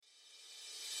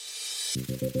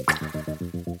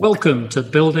Welcome to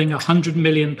Building a £100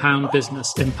 Million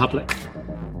Business in Public.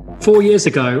 4 years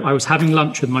ago, I was having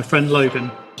lunch with my friend Logan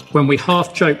when we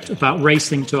half joked about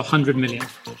racing to 100 million.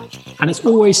 And it's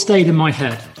always stayed in my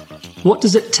head. What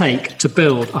does it take to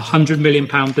build a £100 million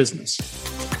business?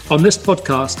 On this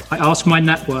podcast, I ask my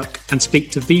network and speak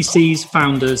to VCs,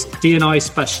 founders, D&I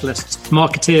specialists,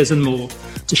 marketeers, and more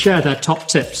to share their top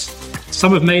tips.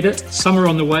 Some have made it, some are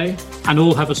on the way, and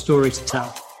all have a story to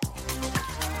tell.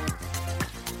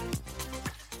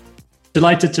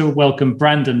 Delighted to welcome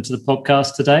Brandon to the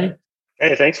podcast today.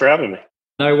 Hey, thanks for having me.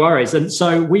 No worries. And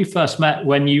so we first met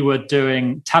when you were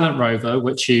doing Talent Rover,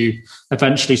 which you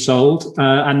eventually sold,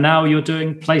 and now you're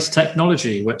doing Place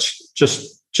Technology, which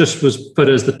just was put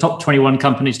as the top 21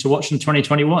 companies to watch in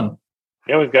 2021.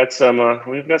 Yeah, we've got some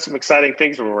exciting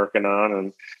things we're working on,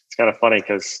 and it's kind of funny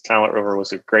because Talent Rover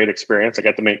was a great experience. I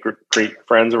got to make great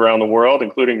friends around the world,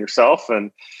 including yourself,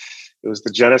 and it was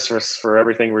the genesis for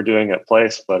everything we're doing at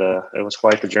Place. But it was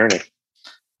quite the journey.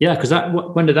 Yeah, because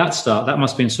when did that start? That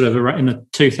must have been sort of in the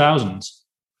 2000s.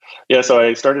 Yeah, so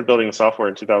I started building the software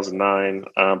in 2009,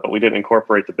 but we didn't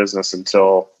incorporate the business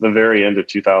until the very end of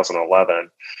 2011.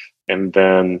 And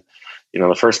then,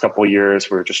 the first couple of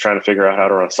years, we were just trying to figure out how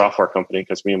to run a software company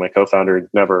because me and my co-founder had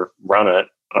never run it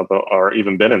or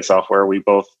even been in software.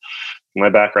 My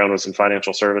background was in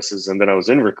financial services, and then I was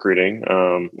in recruiting,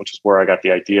 which is where I got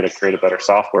the idea to create a better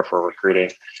software for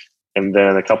recruiting. And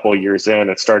then a couple of years in,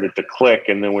 it started to click,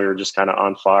 and then we were just kind of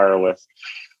on fire with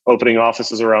opening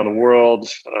offices around the world,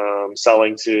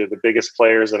 selling to the biggest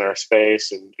players in our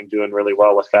space and doing really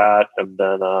well with that. And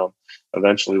then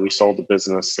eventually we sold the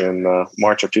business in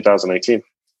March of 2018.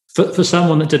 For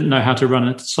someone that didn't know how to run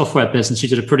a software business, you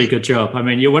did a pretty good job. I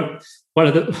mean, you're one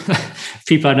of the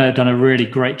people I know have done a really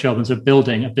great job in sort of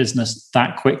building a business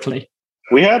that quickly.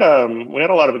 We had a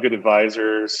lot of good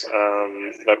advisors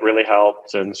that really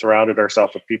helped, and surrounded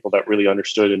ourselves with people that really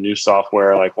understood and knew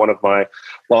software. Like one of my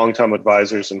longtime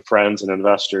advisors and friends and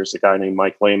investors, a guy named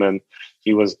Mike Lehman.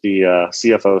 He was the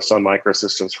CFO of Sun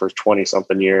Microsystems for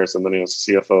 20-something years, and then he was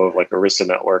the CFO of like Arista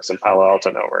Networks and Palo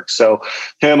Alto Networks. So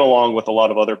him, along with a lot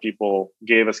of other people,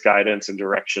 gave us guidance and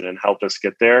direction and helped us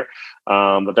get there.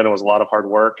 But then it was a lot of hard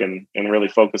work and really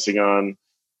focusing on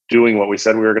doing what we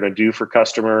said we were going to do for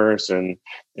customers, and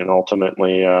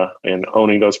ultimately and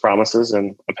owning those promises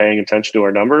and paying attention to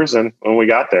our numbers. And when we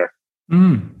got there.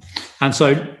 And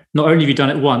so not only have you done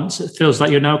it once, it feels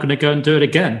like you're now going to go and do it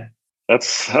again.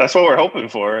 That's what we're hoping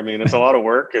for. I mean, it's a lot of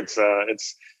work. It's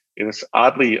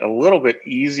oddly a little bit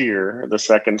easier the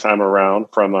second time around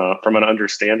from an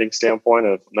understanding standpoint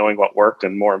of knowing what worked,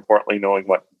 and more importantly, knowing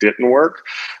what didn't work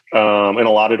in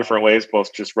a lot of different ways,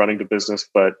 both just running the business.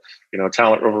 But,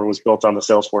 Talent Rover was built on the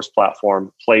Salesforce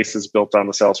platform. Place is built on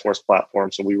the Salesforce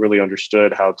platform. So we really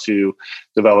understood how to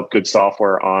develop good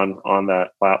software on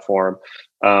that platform.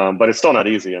 But it's still not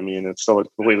easy. I mean, it's still a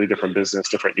completely different business,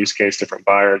 different use case, different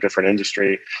buyer, different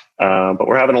industry. But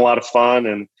we're having a lot of fun,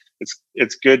 and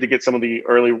it's good to get some of the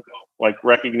early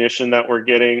recognition that we're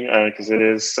getting, because it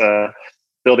is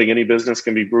building any business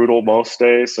can be brutal most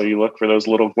days. So you look for those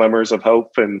little glimmers of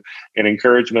hope and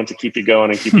encouragement to keep you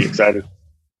going and keep you excited.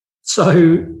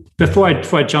 So before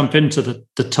I jump into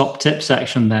the top tip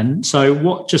section then, so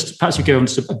perhaps we go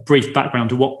into a brief background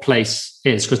to what Place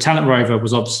is, because Talent Rover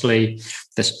was obviously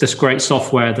this great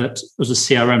software that was a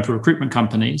CRM for recruitment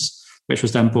companies, which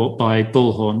was then bought by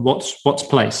Bullhorn. What's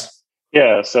Place?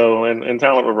 Yeah, so and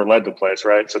Talent Rover led to Place,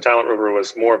 right? So Talent Rover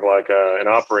was more of like an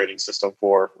operating system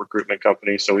for recruitment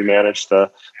companies. So we managed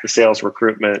the sales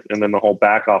recruitment and then the whole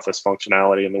back office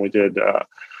functionality, and then we did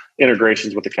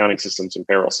integrations with accounting systems and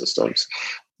payroll systems.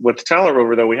 With Talent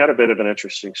Rover, though, we had a bit of an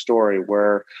interesting story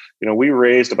where, we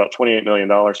raised about $28 million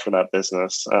for that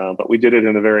business, but we did it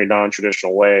in a very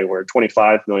non-traditional way where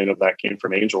 $25 million of that came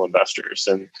from angel investors.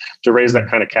 And to raise that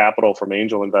kind of capital from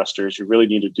angel investors, you really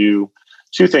need to do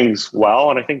two things well.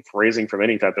 And I think raising from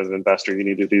any type of investor, you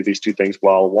need to do these two things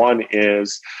well. One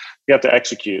is you have to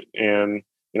execute. And,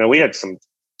 we had some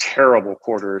terrible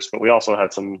quarters, but we also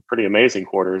had some pretty amazing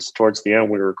quarters. Towards the end,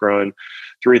 we were growing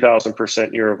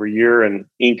 3,000% year over year, and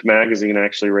Inc. magazine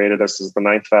actually rated us as the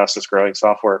 9th fastest growing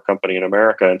software company in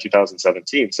America in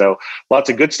 2017. So lots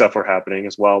of good stuff were happening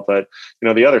as well. But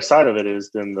the other side of it is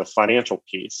then the financial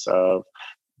piece of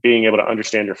being able to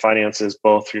understand your finances,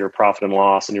 both for your profit and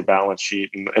loss and your balance sheet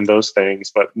and those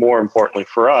things. But more importantly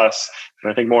for us,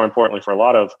 and I think more importantly for a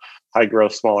lot of high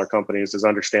growth, smaller companies, is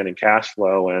understanding cash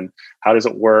flow and how does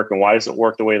it work and why does it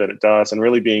work the way that it does, and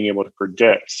really being able to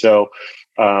predict. So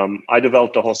I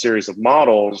developed a whole series of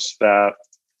models that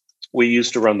we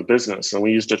used to run the business. And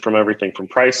we used it from everything from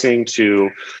pricing to,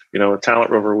 at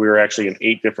Talent Rover, we were actually in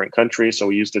 8 different countries. So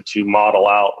we used it to model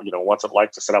out, what's it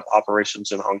like to set up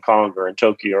operations in Hong Kong or in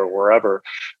Tokyo or wherever.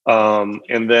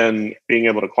 And then being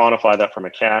able to quantify that from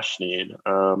a cash need.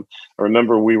 I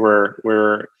remember we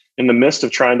were in the midst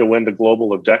of trying to win the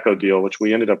global Adecco deal, which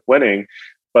we ended up winning.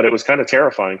 But it was kind of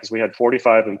terrifying because we had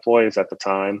 45 employees at the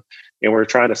time, and we were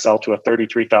trying to sell to a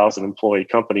 33,000 employee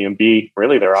company and be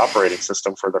really their operating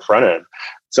system for the front end.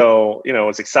 So, it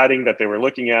was exciting that they were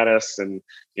looking at us, and,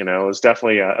 it was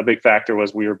definitely a big factor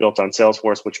was we were built on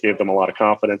Salesforce, which gave them a lot of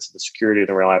confidence in the security and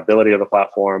the reliability of the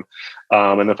platform.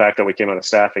 And the fact that we came out of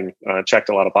staffing checked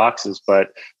a lot of boxes.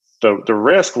 But the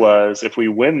risk was, if we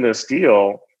win this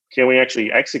deal, can we actually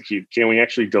execute? Can we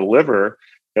actually deliver?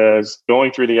 Because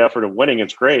going through the effort of winning,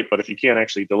 it's great, but if you can't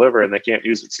actually deliver and they can't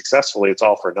use it successfully, it's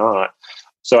all for naught.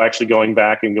 So actually going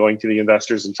back and going to the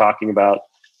investors and talking about,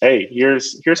 hey,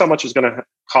 here's how much it's going to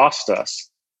cost us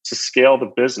to scale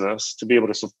the business to be able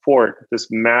to support this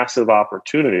massive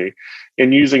opportunity,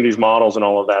 and using these models and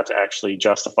all of that to actually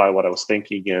justify what I was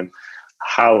thinking and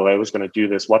how I was going to do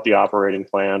this, what the operating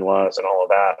plan was, and all of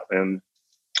that. And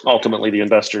ultimately, the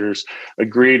investors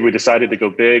agreed. We decided to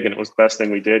go big, and it was the best thing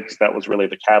we did because that was really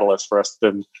the catalyst for us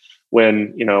to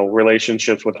win,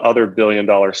 relationships with other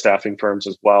billion-dollar staffing firms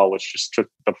as well, which just took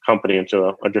the company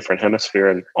into a different hemisphere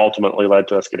and ultimately led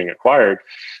to us getting acquired.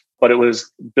 But it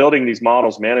was building these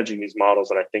models, managing these models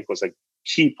that I think was a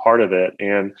key part of it.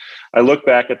 And I look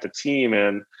back at the team,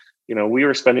 and we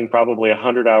were spending probably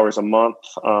 100 hours a month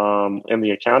in the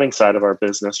accounting side of our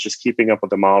business, just keeping up with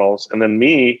the models. And then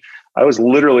I was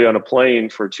literally on a plane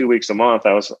for 2 weeks a month.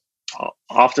 I was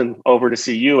often over to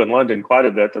see you in London quite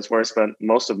a bit. That's where I spent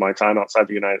most of my time outside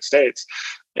the United States.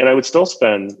 And I would still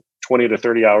spend 20 to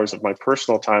 30 hours of my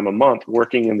personal time a month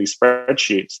working in these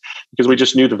spreadsheets because we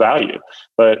just knew the value.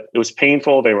 But it was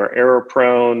painful. They were error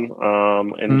prone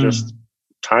and just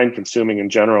time consuming in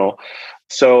general.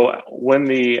 So when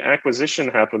the acquisition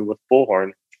happened with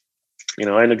Bullhorn,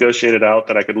 I negotiated out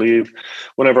that I could leave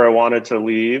whenever I wanted to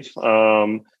leave,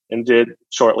 and did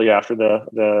shortly after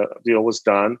the deal was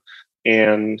done.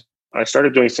 And I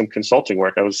started doing some consulting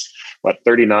work. I was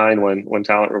 39 when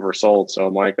Talent Rover sold. So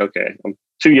I'm like, okay, I'm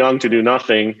too young to do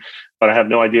nothing, but I have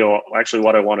no idea actually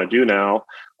what I want to do now.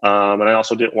 And I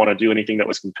also didn't want to do anything that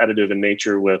was competitive in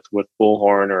nature with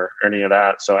Bullhorn or any of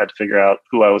that. So I had to figure out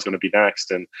who I was going to be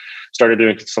next, and started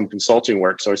doing some consulting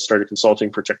work. So I started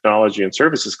consulting for technology and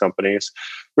services companies,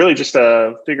 really just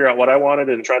to figure out what I wanted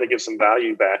and try to give some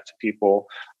value back to people.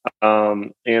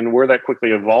 And where that quickly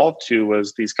evolved to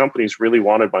was these companies really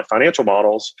wanted my financial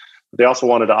models, but they also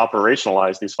wanted to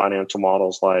operationalize these financial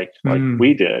models like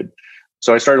we did.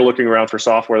 So I started looking around for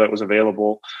software that was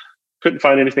available. Couldn't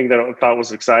find anything that I thought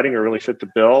was exciting or really fit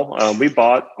the bill. We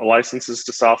bought licenses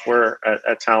to software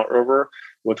at Talent Rover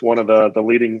with one of the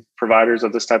leading providers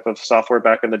of this type of software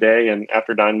back in the day. And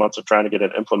after 9 months of trying to get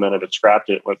it implemented and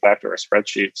scrapped it, went back to our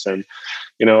spreadsheets. And,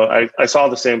 I saw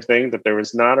the same thing, that there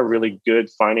was not a really good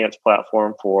finance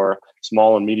platform for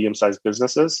small and medium-sized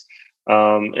businesses.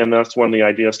 And that's when the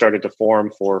idea started to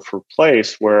form for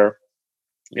Place, where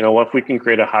if we can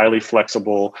create a highly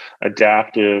flexible,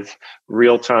 adaptive,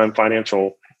 real-time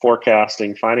financial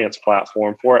forecasting finance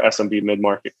platform for SMB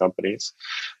mid-market companies.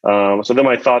 So then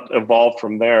my thought evolved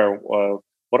from there.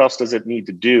 What else does it need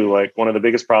to do? Like, one of the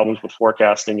biggest problems with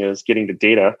forecasting is getting the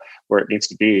data where it needs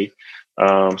to be.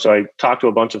 So I talked to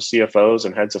a bunch of CFOs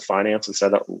and heads of finance and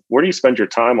said, where do you spend your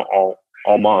time all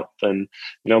month? And,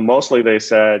 mostly they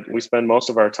said, we spend most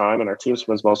of our time, and our team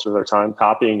spends most of their time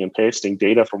copying and pasting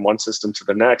data from one system to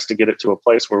the next to get it to a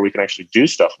place where we can actually do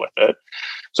stuff with it.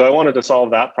 So I wanted to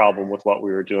solve that problem with what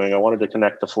we were doing. I wanted to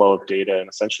connect the flow of data and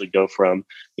essentially go from,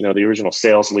 the original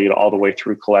sales lead all the way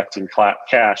through collecting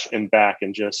cash and back,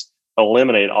 and just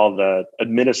eliminate all the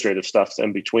administrative stuff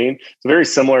in between. It's a very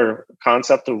similar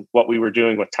concept of what we were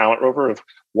doing with Talent Rover, of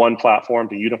one platform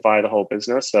to unify the whole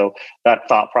business. So that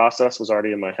thought process was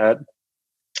already in my head.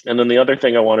 And then the other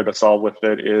thing I wanted to solve with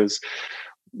it is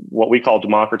what we call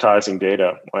democratizing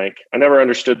data. Like, I never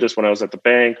understood this when I was at the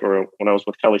bank or when I was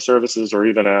with Kelly Services or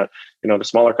even at, the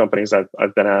smaller companies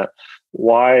I've been at,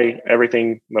 why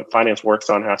everything that finance works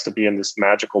on has to be in this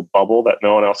magical bubble that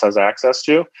no one else has access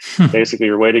to. Basically,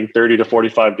 you're waiting 30 to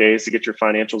 45 days to get your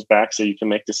financials back so you can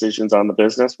make decisions on the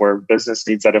business, where business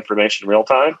needs that information real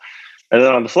time. And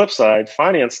then on the flip side,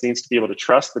 finance needs to be able to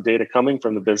trust the data coming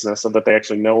from the business so that they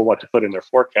actually know what to put in their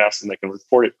forecast and they can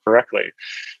report it correctly.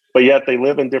 But yet they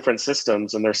live in different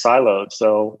systems and they're siloed.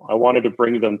 So I wanted to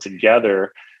bring them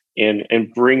together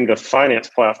and bring the finance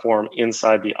platform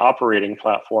inside the operating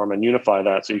platform and unify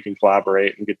that so you can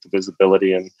collaborate and get the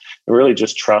visibility and really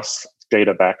just trust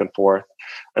data back and forth.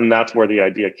 And that's where the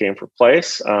idea came for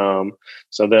Place.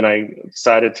 So then I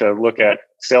decided to look at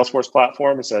Salesforce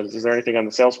platform and said, is there anything on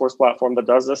the Salesforce platform that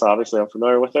does this? Obviously, I'm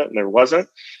familiar with it, and there wasn't.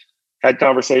 Had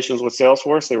conversations with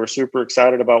Salesforce. They were super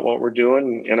excited about what we're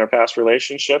doing in our past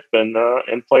relationship, and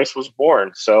Place was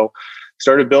born. So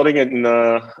started building it in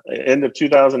the end of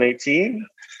 2018,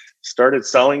 started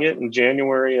selling it in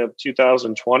January of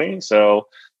 2020. So,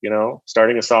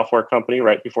 starting a software company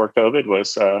right before COVID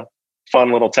was a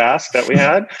fun little task that we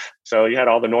had. So you had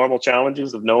all the normal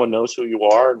challenges of no one knows who you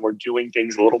are, and we're doing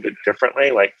things a little bit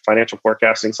differently. Like financial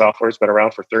forecasting software has been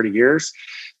around for 30 years,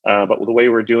 but the way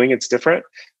we're doing it's different.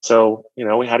 So,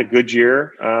 we had a good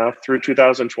year through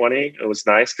 2020. It was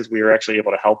nice because we were actually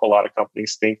able to help a lot of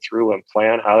companies think through and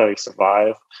plan how they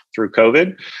survive through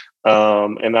COVID.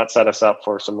 And that set us up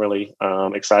for some really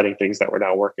exciting things that we're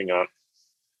now working on.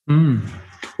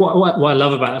 What I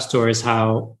love about that story is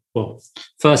how,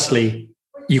 firstly,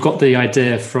 you got the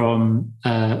idea from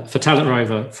for Talent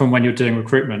Rover from when you're doing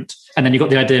recruitment, and then you got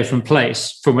the idea from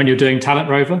Place from when you're doing Talent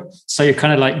Rover. So you're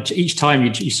kind of like each time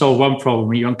you solve one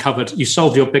problem, you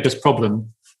solved your biggest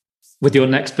problem with your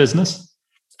next business,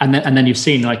 and then you've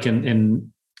seen like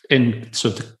in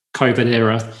sort of the COVID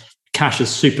era, cash is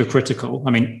super critical.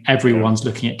 I mean, everyone's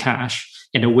looking at cash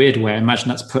in a weird way. I imagine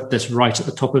that's put this right at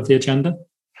the top of the agenda.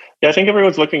 Yeah, I think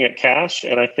everyone's looking at cash,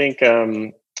 and I think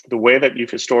the way that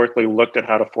you've historically looked at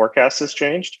how to forecast has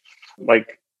changed.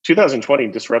 Like 2020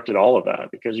 disrupted all of that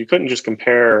because you couldn't just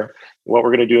compare what we're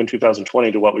going to do in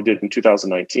 2020 to what we did in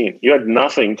 2019. You had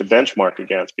nothing to benchmark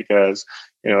against because,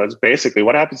 it's basically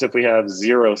what happens if we have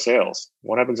zero sales?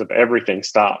 What happens if everything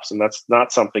stops? And that's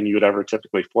not something you would ever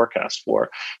typically forecast for.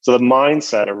 So the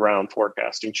mindset around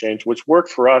forecasting changed, which worked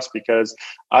for us because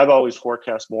I've always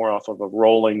forecast more off of a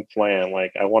rolling plan.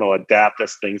 Like I want to adapt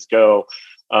as things go.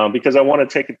 Because I want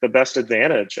to take the best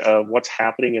advantage of what's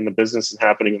happening in the business and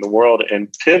happening in the world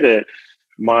and pivot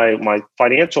my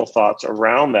financial thoughts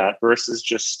around that versus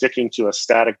just sticking to a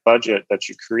static budget that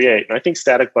you create. And I think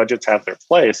static budgets have their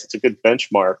place. It's a good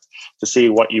benchmark to see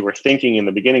what you were thinking in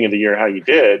the beginning of the year, how you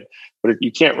did, but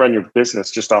you can't run your business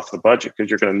just off the budget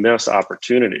because you're going to miss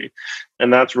opportunity.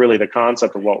 And that's really the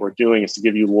concept of what we're doing is to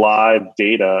give you live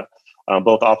data,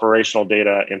 both operational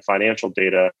data and financial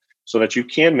data, so that you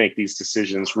can make these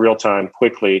decisions real time,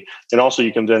 quickly. And also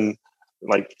you can then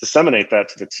disseminate that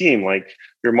to the team. Like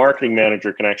your marketing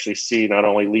manager can actually see not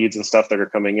only leads and stuff that are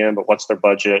coming in, but what's their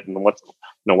budget and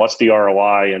what's the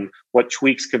ROI and what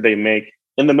tweaks could they make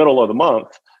in the middle of the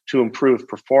month to improve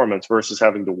performance versus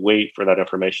having to wait for that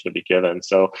information to be given.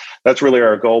 So that's really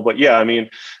our goal. But yeah, I mean,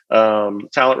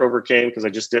 Talent Rover came because I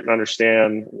just didn't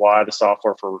understand why the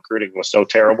software for recruiting was so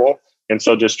terrible and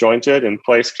so disjointed. And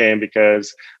Place came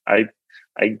because I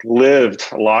lived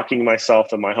locking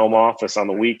myself in my home office on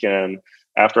the weekend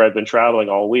after I'd been traveling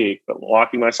all week, but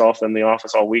locking myself in the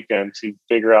office all weekend to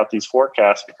figure out these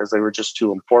forecasts because they were just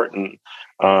too important.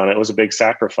 And it was a big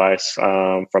sacrifice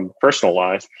from personal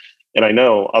life. And I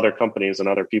know other companies and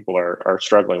other people are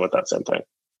struggling with that same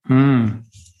thing.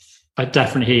 I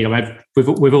definitely hear. I mean,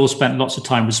 we've all spent lots of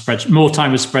time with more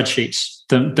time with spreadsheets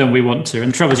than we want to.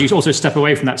 And the trouble is, you also step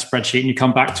away from that spreadsheet and you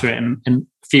come back to it in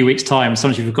a few weeks' time.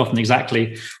 Sometimes you've forgotten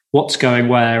exactly what's going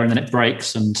where, and then it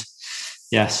breaks. And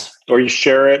yes, or you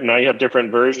share it, and now you have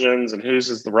different versions, and whose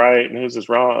is the right and whose is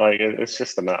wrong. Like it's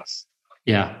just a mess.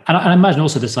 Yeah, and I imagine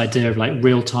also this idea of like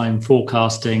real-time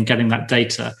forecasting, getting that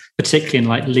data, particularly in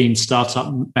like lean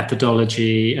startup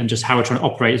methodology and just how we're trying to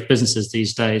operate as businesses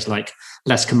these days, like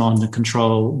less command and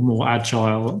control, more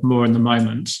agile, more in the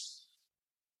moment.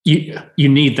 You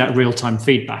need that real-time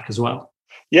feedback as well.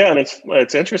 Yeah, and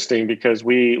it's interesting because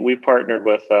we partnered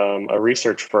with a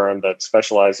research firm that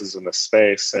specializes in this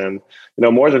space, and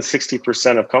more than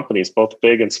 60% of companies, both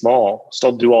big and small,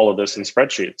 still do all of this in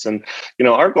spreadsheets. And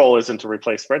our goal isn't to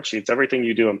replace spreadsheets. Everything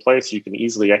you do in Place, you can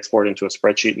easily export into a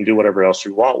spreadsheet and do whatever else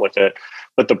you want with it.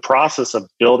 But the process of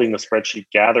building the spreadsheet,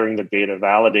 gathering the data,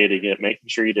 validating it, making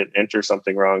sure you didn't enter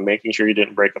something wrong, making sure you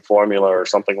didn't break a formula or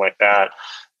something like that,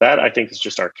 that I think is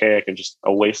just archaic and just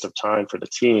a waste of time for the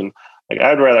team. Like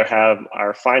I'd rather have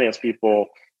our finance people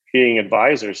being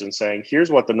advisors and saying, here's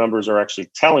what the numbers are actually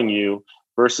telling you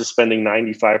versus spending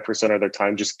 95% of their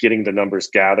time just getting the numbers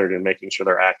gathered and making sure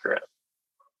they're accurate.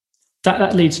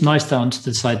 That leads nice down to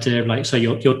this idea of like, so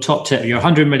your top tip, your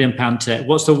 £100 million tip,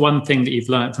 what's the one thing that you've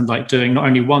learned from like doing not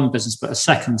only one business, but a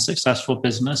second successful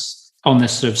business on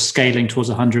this sort of scaling towards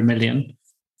 100 million?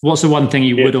 What's the one thing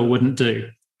you would or wouldn't do?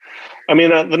 I mean,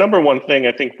 the number one thing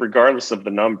I think, regardless of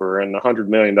the number, and $100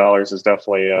 million is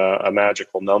definitely a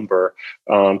magical number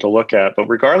to look at. But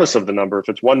regardless of the number, if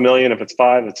it's 1 million, if it's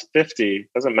 5, it's 50,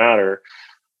 doesn't matter.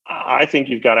 I think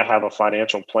you've got to have a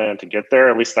financial plan to get there.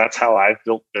 At least that's how I've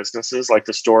built businesses. Like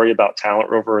the story about Talent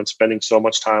Rover and spending so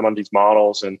much time on these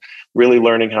models and really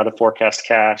learning how to forecast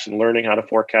cash and learning how to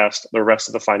forecast the rest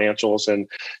of the financials, and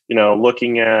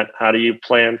looking at how do you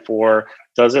plan for,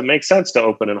 does it make sense to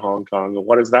open in Hong Kong? And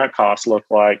what does that cost look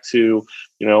like? To,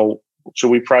 should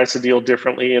we price a deal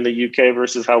differently in the UK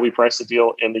versus how we price a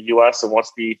deal in the US? And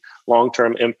what's the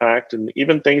long-term impact? And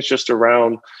even things just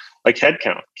around like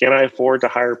headcount. Can I afford to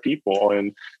hire people?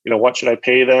 And, what should I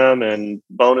pay them? And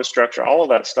bonus structure, all of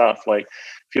that stuff. Like,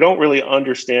 if you don't really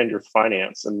understand your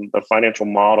finance and the financial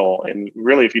model, and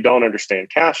really if you don't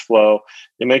understand cash flow,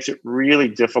 it makes it really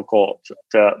difficult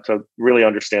to really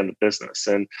understand the business.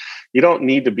 And you don't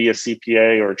need to be a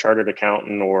CPA or a chartered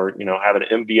accountant or, have an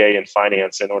MBA in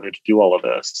finance in order to do all of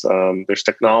this. There's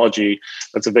technology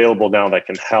that's available now that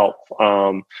can help.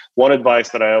 One advice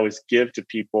that I always give to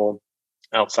people,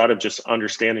 outside of just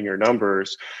understanding your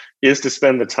numbers, is to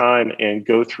spend the time and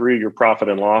go through your profit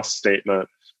and loss statement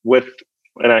with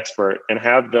an expert and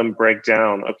have them break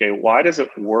down, okay, why does it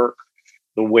work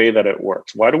the way that it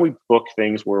works? Why do we book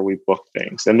things where we book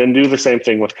things? And then do the same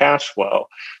thing with cash flow.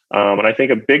 And I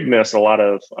think a big miss a lot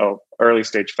of early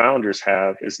stage founders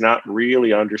have is not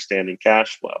really understanding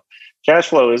cash flow. Cash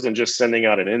flow isn't just sending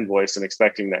out an invoice and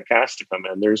expecting that cash to come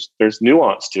in. There's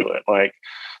nuance to it. Like,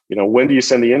 when do you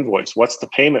send the invoice? What's the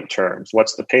payment terms?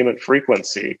 What's the payment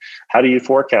frequency? How do you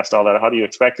forecast all that? How do you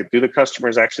expect it? Do the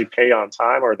customers actually pay on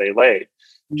time, or are they late?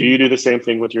 Do you do the same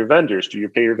thing with your vendors? Do you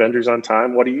pay your vendors on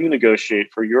time? What do you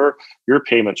negotiate for your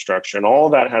payment structure? And all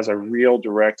of that has a real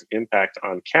direct impact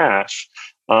on cash.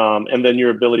 And then your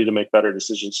ability to make better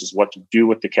decisions is what to do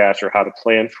with the cash, or how to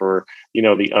plan for,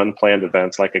 the unplanned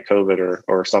events like a COVID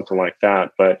or something like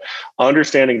that. But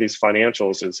understanding these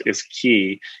financials is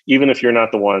key, even if you're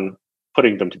not the one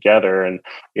putting them together, and,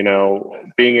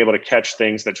 being able to catch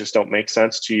things that just don't make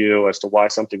sense to you as to why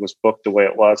something was booked the way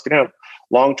it was can have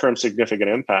long-term significant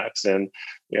impacts. And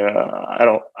I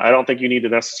don't think you need to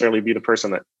necessarily be the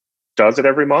person that does it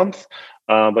every month,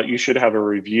 but you should have a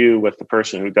review with the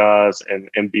person who does,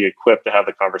 and be equipped to have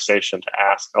the conversation, to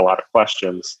ask a lot of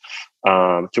questions,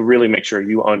 to really make sure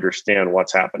you understand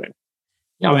what's happening.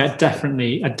 Yeah, I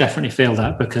definitely feel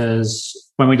that, because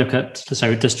when we look at, say,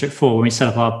 with District 4, when we set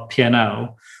up our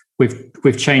P&L,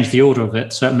 we've changed the order of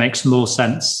it so it makes more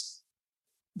sense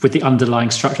with the underlying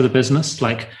structure of the business.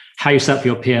 Like, how you set up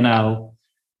your P&L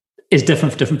is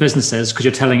different for different businesses, because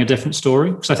you're telling a different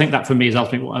story. So I think that for me is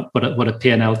ultimately what a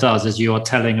P&L does, is you are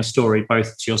telling a story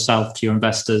both to yourself, to your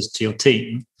investors, to your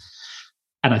team.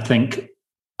 And I think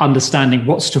understanding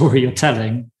what story you're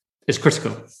telling is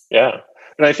critical. Yeah.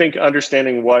 And I think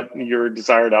understanding what your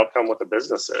desired outcome with the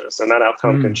business is, and that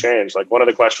outcome can change. Like, one of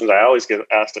the questions I always get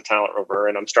asked at Talent Rover,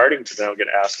 and I'm starting to now get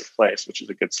asked at Place, which is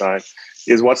a good sign,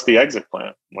 is what's the exit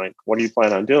plan? Like, what do you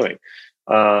plan on doing?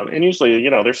 And usually,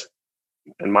 there's,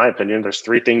 in my opinion, there's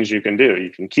 3 things you can do. You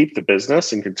can keep the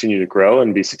business and continue to grow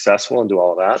and be successful and do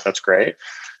all of that. That's great.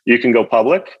 You can go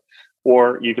public,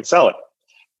 or you could sell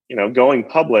it. Going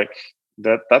public,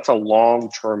 that's a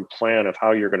long-term plan of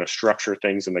how you're going to structure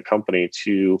things in the company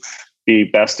to be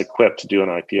best equipped to do an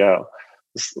IPO.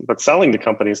 But selling the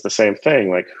company is the same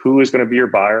thing. Like, who is going to be your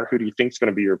buyer? Who do you think is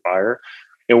going to be your buyer?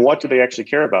 And what do they actually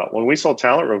care about? When we sold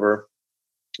Talent Rover,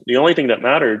 the only thing that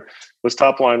mattered was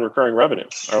top-line recurring revenue,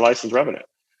 our license revenue.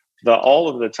 All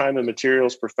of the time and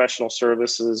materials, professional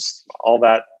services, all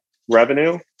that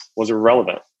revenue was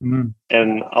irrelevant.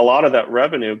 And a lot of that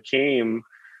revenue came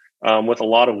with a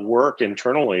lot of work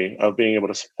internally of being able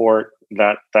to support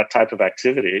that type of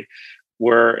activity,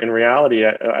 where in reality,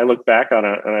 I look back on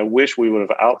it and I wish we would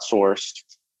have outsourced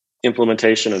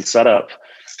implementation and setup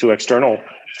to external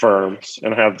firms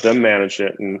and have them manage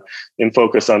it and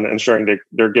focus on ensuring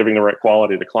they're giving the right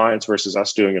quality to clients versus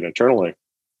us doing it internally.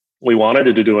 We wanted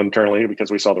to do it internally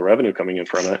because we saw the revenue coming in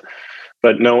from it.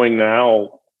 But knowing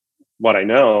now what I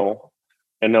know,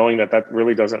 and knowing that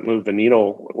really doesn't move the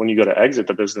needle when you go to exit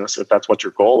the business, if that's what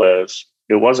your goal is,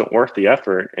 it wasn't worth the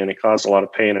effort, and it caused a lot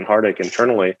of pain and heartache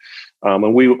internally.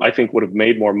 And we, I think, would have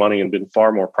made more money and been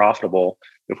far more profitable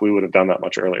if we would have done that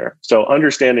much earlier. So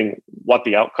understanding what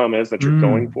the outcome is that you're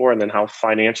going for, and then how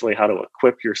to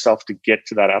equip yourself to get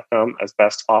to that outcome as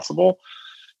best possible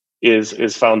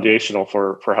is foundational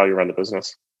for how you run the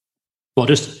business. Well,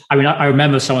 I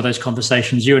remember some of those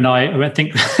conversations. You and I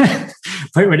think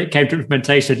when it came to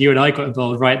implementation, you and I got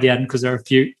involved right at the end because there were a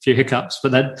few hiccups.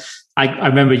 But then I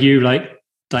remember you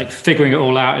like figuring it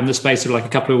all out in the space of like a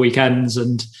couple of weekends.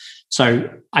 And so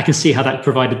I can see how that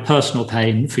provided personal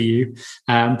pain for you,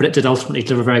 but it did ultimately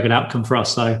deliver a very good outcome for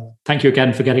us. So thank you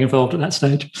again for getting involved at that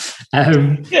stage.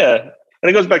 Yeah. And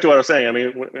it goes back to what I was saying. I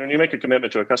mean, when you make a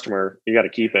commitment to a customer, you got to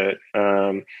keep it.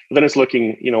 Then it's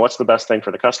looking, what's the best thing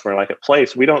for the customer? Like at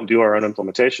Place, we don't do our own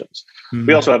implementations.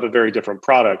 We also have a very different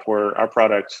product where our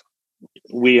product,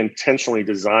 we intentionally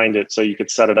designed it so you could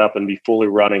set it up and be fully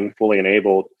running, fully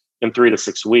enabled in 3 to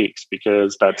 6 weeks,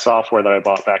 because that software that I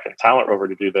bought back in Talent Rover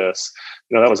to do this,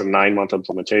 that was a 9-month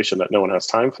implementation that no one has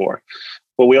time for.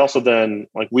 But we also then,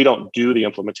 we don't do the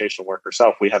implementation work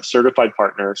ourselves. We have certified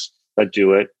partners that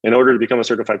do it. In order to become a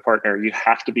certified partner, you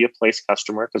have to be a Place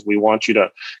customer, because we want you to,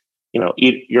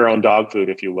 eat your own dog food,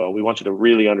 if you will. We want you to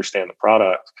really understand the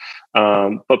product.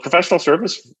 But professional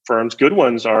service firms, good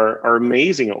ones, are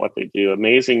amazing at what they do,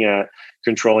 amazing at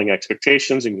controlling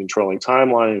expectations and controlling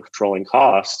timeline and controlling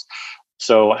costs.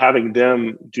 So having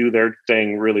them do their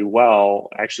thing really well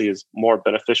actually is more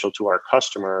beneficial to our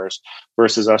customers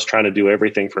versus us trying to do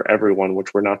everything for everyone,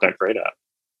 which we're not that great at.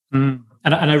 And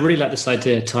I really like this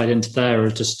idea tied into there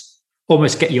of just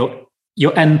almost get your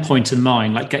end point in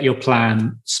mind, like get your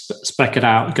plan, spec it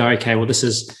out, go, okay, well, this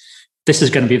is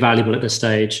going to be valuable at this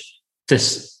stage.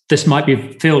 This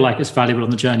might feel like it's valuable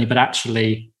on the journey, but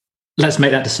actually let's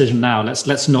make that decision now.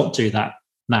 Let's not do that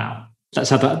now. Let's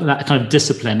have that kind of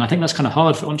discipline. I think that's kind of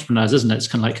hard for entrepreneurs, isn't it? It's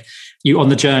kind of like you on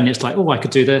the journey, it's like, oh, I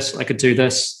could do this, I could do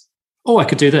this, oh, I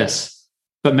could do this.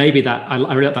 But maybe that I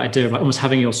really like that idea of like almost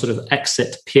having your sort of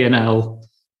exit P&L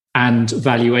and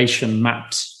valuation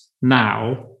mapped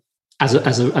now as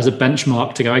a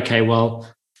benchmark to go, okay, well,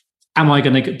 am I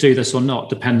going to do this or not?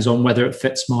 Depends on whether it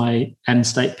fits my end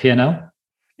state P&L.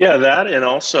 Yeah, that, and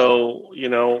also,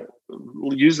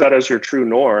 use that as your true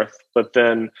north. But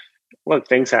then, look,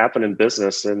 things happen in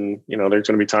business, and there's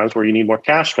going to be times where you need more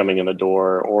cash coming in the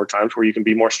door, or times where you can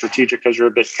be more strategic because you're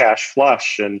a bit cash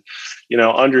flush, and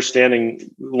understanding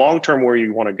long term where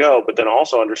you want to go, but then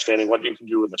also understanding what you can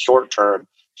do in the short term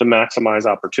to maximize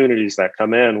opportunities that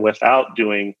come in without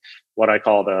doing what I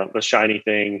call the shiny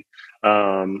thing,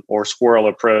 or squirrel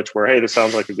approach, where, hey, this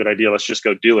sounds like a good idea, let's just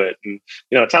go do it. And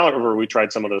at Talent Rover, we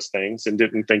tried some of those things and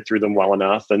didn't think through them well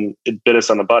enough, and it bit us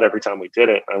on the butt every time we did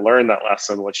it. I learned that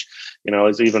lesson, which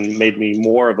has even made me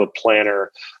more of a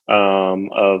planner,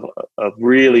 of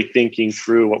really thinking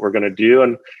through what we're going to do.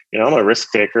 And I'm a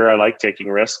risk taker. I like taking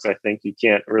risks. I think you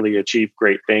can't really achieve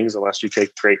great things unless you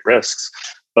take great risks.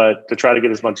 But to try to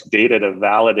get as much data to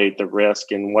validate the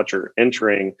risk and what you're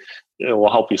entering,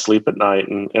 will help you sleep at night,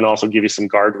 and also give you some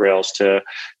guardrails to,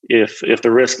 if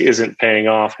the risk isn't paying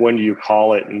off, when do you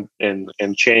call it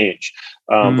and change,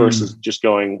 versus just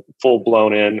going full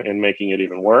blown in and making it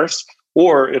even worse.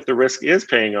 Or if the risk is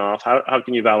paying off, how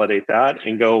can you validate that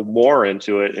and go more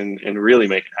into it and really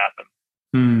make it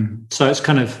happen? So it's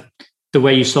kind of the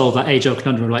way you solve that age-old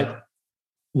conundrum, like,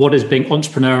 what is being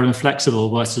entrepreneurial and flexible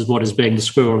versus what is being the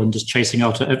squirrel and just chasing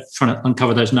after, trying to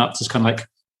uncover those nuts. Is kind of like,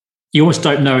 you almost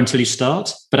don't know until you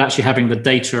start, but actually having the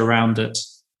data around it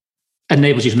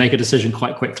enables you to make a decision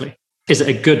quite quickly. Is it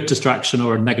a good distraction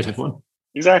or a negative one?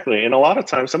 Exactly. And a lot of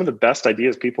times, some of the best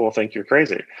ideas, people will think you're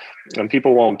crazy and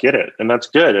people won't get it. And that's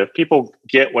good. If people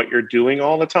get what you're doing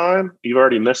all the time, you've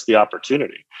already missed the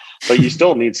opportunity. But you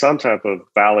still need some type of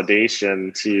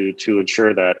validation to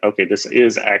ensure that, okay, this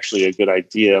is actually a good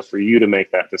idea for you to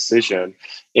make that decision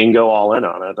and go all in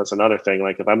on it. That's another thing.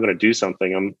 Like, if I'm going to do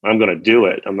something, I'm going to do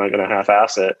it. I'm not going to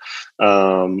half-ass it.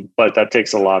 But that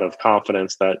takes a lot of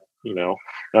confidence that,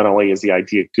 not only is the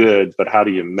idea good, but how do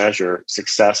you measure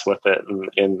success with it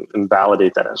and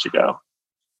validate that as you go?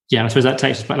 Yeah, I suppose that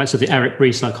takes us back to the Eric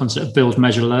Riesler concept of build,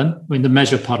 measure, learn. I mean, the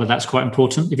measure part of that's quite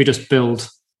important. If you just build,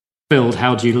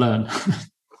 how do you learn?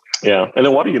 Yeah. And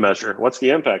then what do you measure? What's the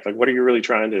impact? Like, what are you really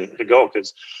trying to go?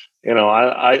 Because,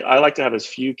 I like to have as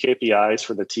few KPIs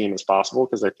for the team as possible,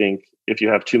 because I think if you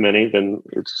have too many, then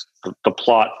the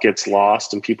plot gets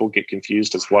lost and people get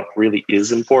confused as what really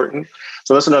is important.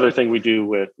 So that's another thing we do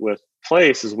with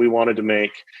Place, is we wanted to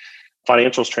make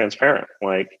financials transparent.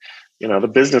 Like,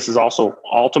 the business is also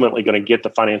ultimately going to get the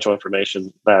financial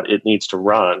information that it needs to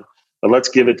run, but let's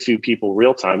give it to people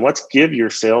real time. Let's give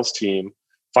your sales team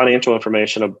financial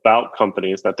information about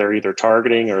companies that they're either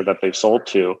targeting or that they've sold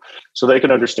to, so they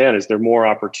can understand, is there more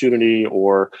opportunity,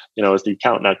 or, is the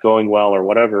account not going well, or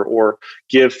whatever, or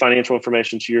give financial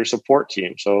information to your support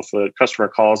team. So if a customer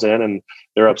calls in and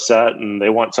they're upset and they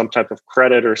want some type of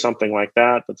credit or something like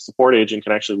that, the support agent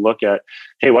can actually look at,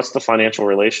 hey, what's the financial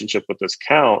relationship with this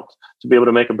account, to be able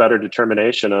to make a better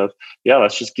determination of, yeah,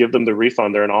 let's just give them the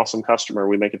refund. They're an awesome customer.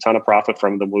 We make a ton of profit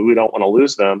from them. We don't want to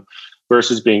lose them.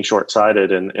 versus being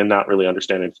short-sighted and not really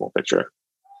understanding the full picture.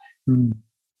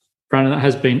 Brandon, that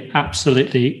has been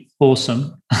absolutely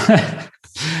awesome.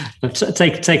 I've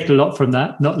taken a lot from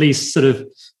that, not least sort of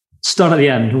start at the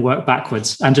end and work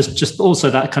backwards, and just also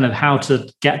that kind of how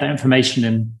to get that information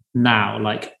in now,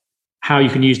 like how you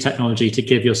can use technology to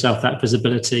give yourself that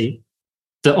visibility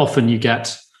that often you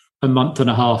get a month and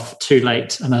a half too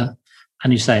late.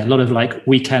 And you say a lot of like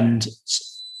weekend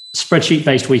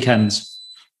spreadsheet-based weekends,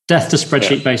 death to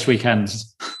spreadsheet-based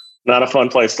weekends. Not a fun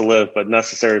place to live, but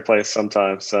necessary place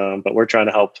sometimes. But we're trying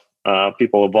to help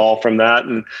people evolve from that,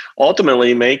 and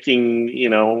ultimately making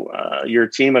your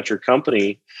team at your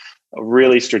company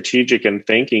really strategic in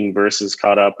thinking versus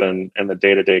caught up in the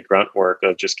day-to-day grunt work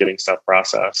of just getting stuff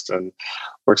processed. And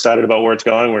we're excited about where it's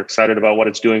going. We're excited about what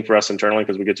it's doing for us internally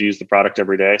because we get to use the product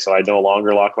every day. So I no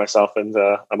longer lock myself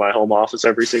into my home office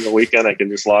every single weekend. I can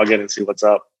just log in and see what's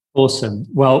up. Awesome.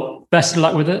 Well, best of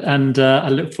luck with it. And I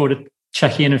look forward to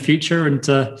checking in the future. And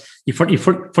you've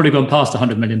probably gone past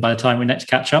 100 million by the time we next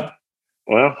catch up.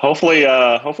 Well, hopefully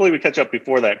we catch up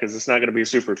before that, because it's not going to be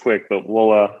super quick, but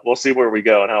we'll see where we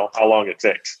go and how long it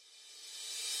takes.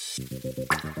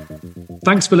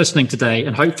 Thanks for listening today,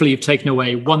 and hopefully you've taken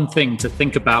away one thing to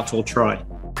think about or try.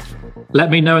 Let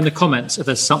me know in the comments if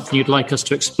there's something you'd like us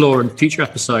to explore in future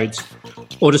episodes,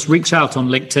 or just reach out on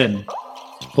LinkedIn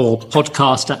or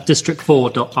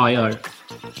podcast@district4.io.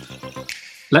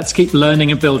 Let's keep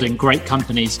learning and building great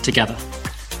companies together.